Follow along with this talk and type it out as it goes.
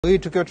Hii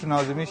tukiwa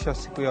tunaadhimisha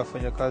siku ya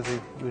wafanyakazi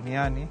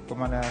duniani kwa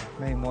maana ya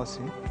Mei Mosi.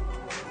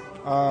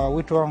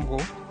 Wito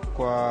wangu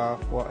kwa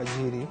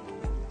waajiri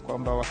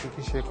kwamba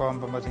wahakikishe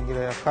kwamba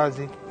mazingira ya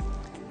kazi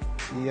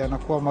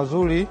yanakuwa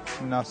mazuri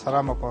na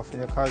salama kwa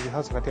wafanyakazi,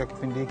 hasa katika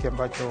kipindi hiki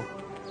ambacho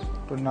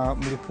tuna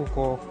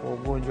mlipuko wa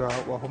ugonjwa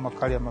wa homa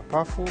kali ya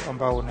mapafu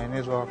ambao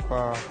unaenezwa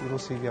kwa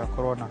virusi vya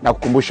corona. Na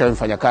kukumbusha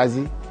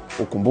mfanyakazi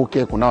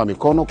ukumbuke kunawa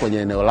mikono kwenye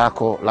eneo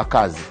lako la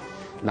kazi,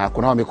 na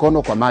kunawa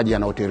mikono kwa maji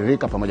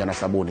yanayotiririka pamoja na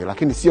sabuni.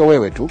 Lakini sio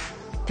wewe tu,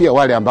 pia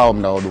wale ambao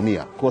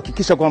mnawahudumia.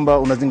 Kuhakikisha kwamba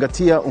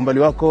unazingatia umbali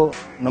wako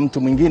na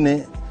mtu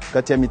mwingine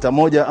kati ya mita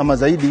 1 ama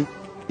zaidi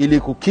ili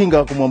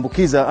kukinga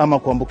kumwambukiza ama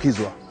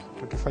kuambukizwa.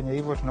 Tukifanya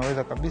hivyo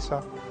tunaweza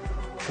kabisa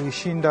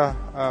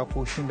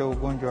kuushinda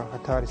ugonjwa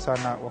hatari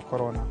sana wa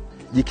corona.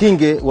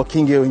 Jikinge,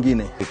 wakinge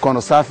wengine.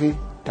 Mikono safi,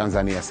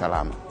 Tanzania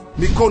salama.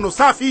 Mikono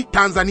safi,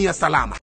 Tanzania salama.